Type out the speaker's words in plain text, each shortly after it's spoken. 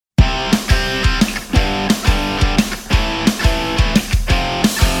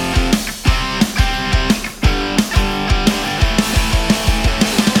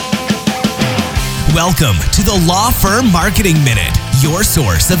Welcome to the Law Firm Marketing Minute, your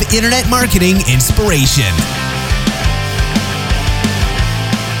source of internet marketing inspiration.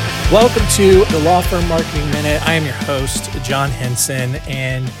 Welcome to the Law Firm Marketing Minute. I am your host, John Henson,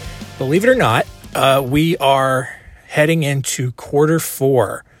 and believe it or not, we are heading into quarter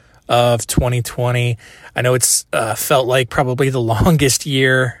 4 of 2020. I know it's felt like probably the longest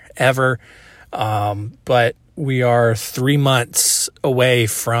year ever, but we are 3 months away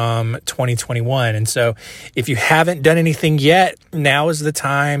from 2021. And so if you haven't done anything yet, now is the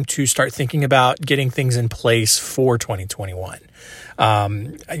time to start thinking about getting things in place for 2021.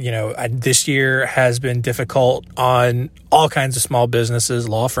 This year has been difficult on all kinds of small businesses,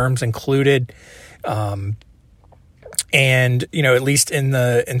 law firms included. And, at least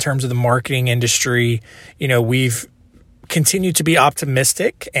in terms of the marketing industry, we've continue to be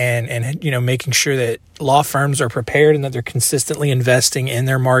optimistic and making sure that law firms are prepared and that they're consistently investing in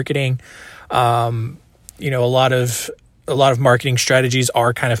their marketing. A lot of marketing strategies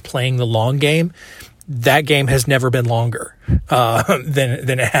are kind of playing the long game. That game has never been longer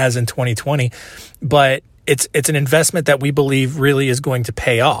than it has in 2020, but it's an investment that we believe really is going to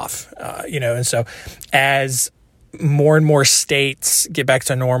pay off. And so as more and more states get back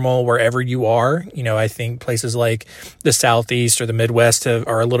to normal wherever you are. I think places like the Southeast or the Midwest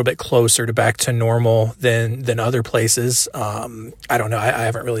are a little bit closer to back to normal than other places. I don't know. I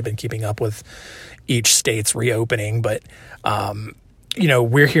haven't really been keeping up with each state's reopening, but,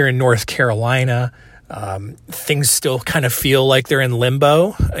 we're here in North Carolina. Things still kind of feel like they're in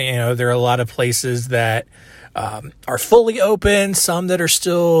limbo. There are a lot of places that are fully open, some that are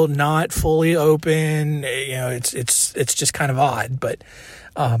still not fully open. It's just kind of odd. But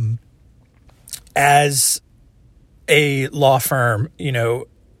as a law firm,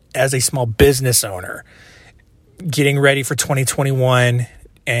 as a small business owner, getting ready for 2021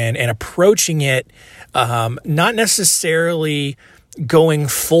 and approaching it, not necessarily going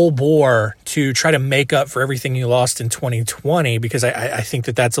full bore to try to make up for everything you lost in 2020, because I think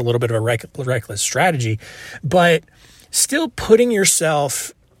that that's a little bit of a reckless strategy, but still putting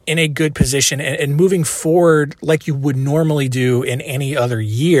yourself in a good position and moving forward like you would normally do in any other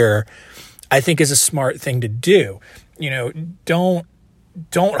year, I think is a smart thing to do.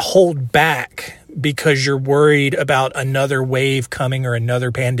 Don't hold back because you're worried about another wave coming or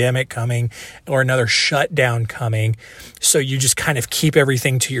another pandemic coming or another shutdown coming. So you just kind of keep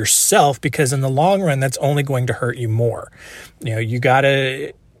everything to yourself, because in the long run, that's only going to hurt you more. You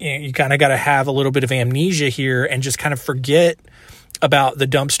kind of got to have a little bit of amnesia here and just kind of forget about the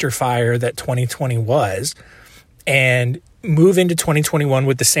dumpster fire that 2020 was and move into 2021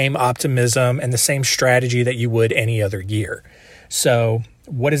 with the same optimism and the same strategy that you would any other year. So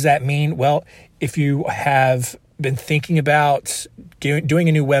what does that mean? Well, if you have been thinking about doing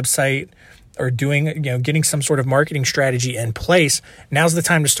a new website or getting some sort of marketing strategy in place, now's the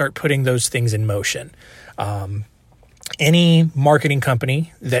time to start putting those things in motion. Any marketing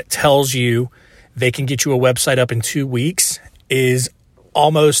company that tells you they can get you a website up in 2 weeks is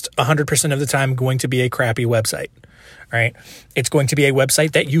almost 100% of the time going to be a crappy website, right? It's going to be a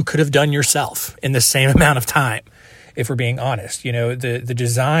website that you could have done yourself in the same amount of time. If we're being honest, the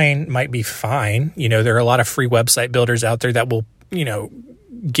design might be fine. There are a lot of free website builders out there that will,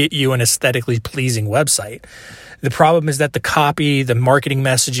 get you an aesthetically pleasing website. The problem is that the copy, the marketing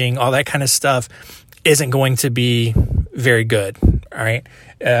messaging, all that kind of stuff isn't going to be very good. All right.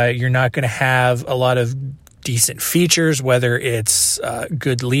 You're not going to have a lot of decent features, whether it's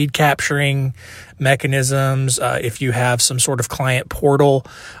good lead capturing mechanisms, if you have some sort of client portal,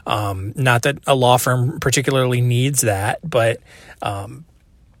 not that a law firm particularly needs that, but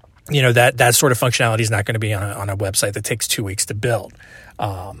that sort of functionality is not going to be on a website that takes 2 weeks to build.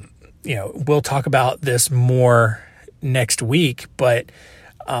 We'll talk about this more next week, but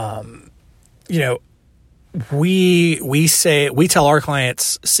we tell our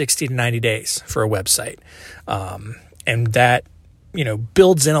clients 60 to 90 days for a website. And that,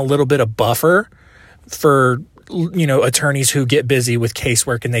 builds in a little bit of buffer for, attorneys who get busy with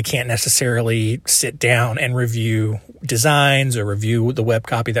casework and they can't necessarily sit down and review designs or review the web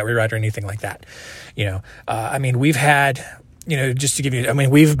copy that we write or anything like that. We've had, just to give you,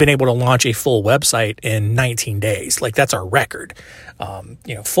 we've been able to launch a full website in 19 days. Like, that's our record.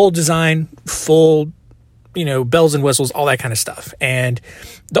 Full design, full bells and whistles, all that kind of stuff. And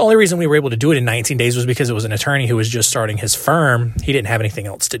the only reason we were able to do it in 19 days was because it was an attorney who was just starting his firm. He didn't have anything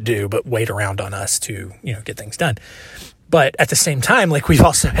else to do but wait around on us to, get things done. But at the same time, we've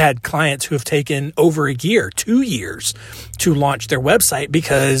also had clients who have taken over a year, 2 years to launch their website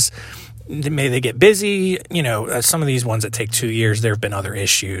because May they get busy. Some of these ones that take 2 years, there have been other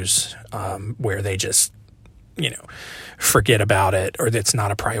issues where they just, forget about it, or that's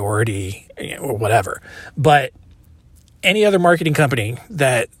not a priority, or whatever. But any other marketing company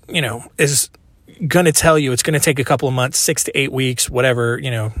that, is going to tell you it's going to take a couple of months, 6 to 8 weeks, whatever,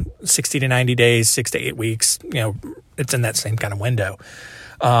 60 to 90 days, 6 to 8 weeks, it's in that same kind of window.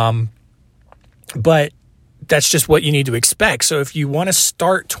 But that's just what you need to expect. So if you want to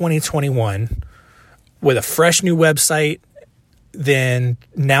start 2021 with a fresh new website, then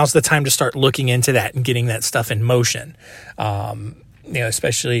now's the time to start looking into that and getting that stuff in motion.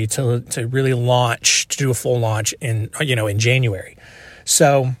 Especially to really launch, to do a full launch in January.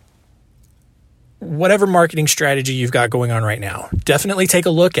 So whatever marketing strategy you've got going on right now, definitely take a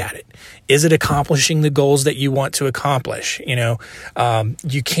look at it. Is it accomplishing the goals that you want to accomplish? You're going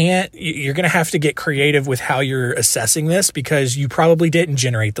to have to get creative with how you're assessing this, because you probably didn't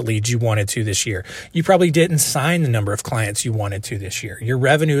generate the leads you wanted to this year. You probably didn't sign the number of clients you wanted to this year. Your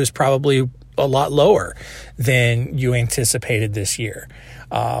revenue is probably a lot lower than you anticipated this year.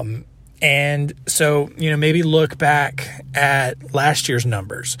 And so, maybe look back at last year's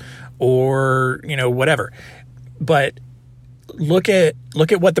numbers, or, whatever. But look at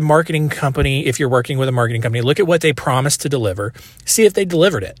what the marketing company, if you're working with a marketing company, look at what they promised to deliver, see if they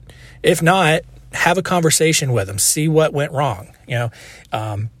delivered it. If not, have a conversation with them, see what went wrong.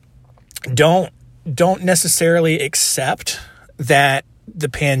 Don't necessarily accept that the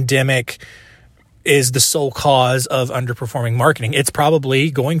pandemic is the sole cause of underperforming marketing. It's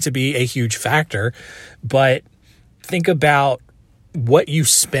probably going to be a huge factor, but think about what you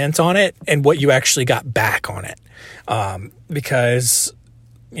spent on it and what you actually got back on it. Because,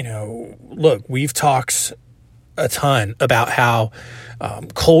 look, we've talked a ton about how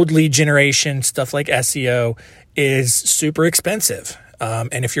cold lead generation, stuff like SEO, is super expensive.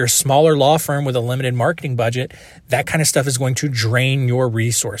 And if you're a smaller law firm with a limited marketing budget, that kind of stuff is going to drain your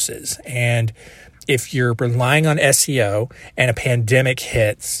resources. And if you're relying on SEO and a pandemic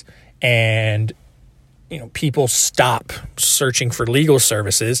hits and people stop searching for legal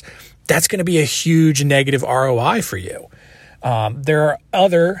services, that's going to be a huge negative ROI for you. There are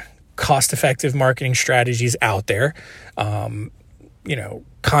other cost-effective marketing strategies out there,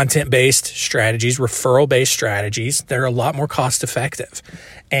 content-based strategies, referral-based strategies. They're a lot more cost-effective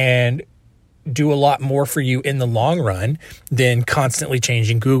and do a lot more for you in the long run than constantly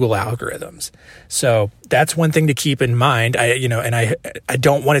changing Google algorithms. So that's one thing to keep in mind. I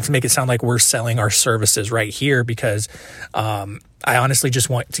don't want it to make it sound like we're selling our services right here, because I honestly just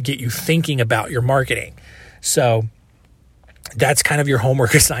want to get you thinking about your marketing. So that's kind of your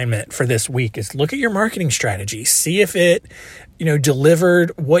homework assignment for this week, is look at your marketing strategy, see if it,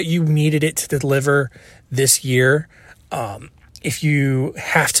 delivered what you needed it to deliver this year. If you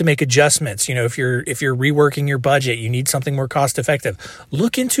have to make adjustments, if you're reworking your budget, you need something more cost effective,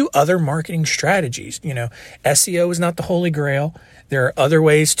 look into other marketing strategies. SEO is not the holy grail. There are other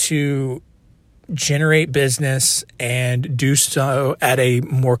ways to generate business and do so at a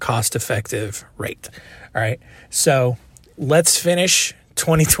more cost effective rate. All right. So let's finish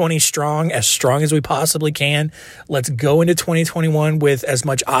 2020 strong as we possibly can. Let's go into 2021 with as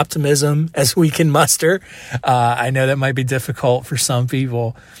much optimism as we can muster. I know that might be difficult for some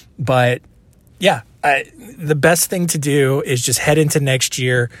people, but yeah, the best thing to do is just head into next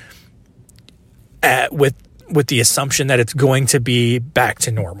year with the assumption that it's going to be back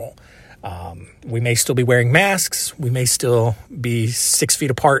to normal. We may still be wearing masks. We may still be 6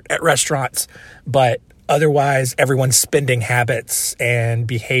 feet apart at restaurants, but otherwise, everyone's spending habits and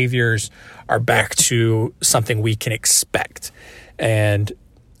behaviors are back to something we can expect. And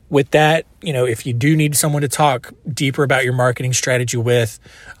with that, if you do need someone to talk deeper about your marketing strategy with,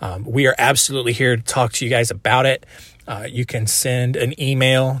 we are absolutely here to talk to you guys about it. You can send an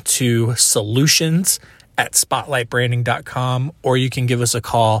email to solutions@spotlightbranding.com, or you can give us a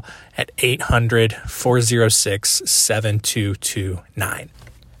call at 800-406-7229.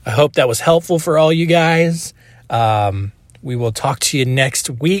 I hope that was helpful for all you guys. We will talk to you next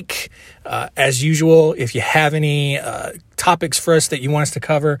week. As usual, if you have any topics for us that you want us to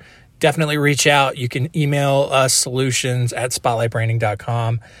cover, definitely reach out. You can email us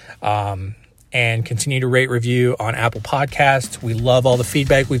solutions@spotlightbranding.com, and continue to rate, review on Apple Podcasts. We love all the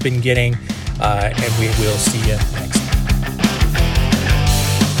feedback we've been getting, and we will see you next time.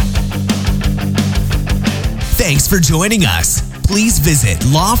 Thanks for joining us. Please visit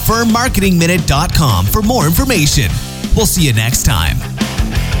lawfirmmarketingminute.com for more information. We'll see you next time.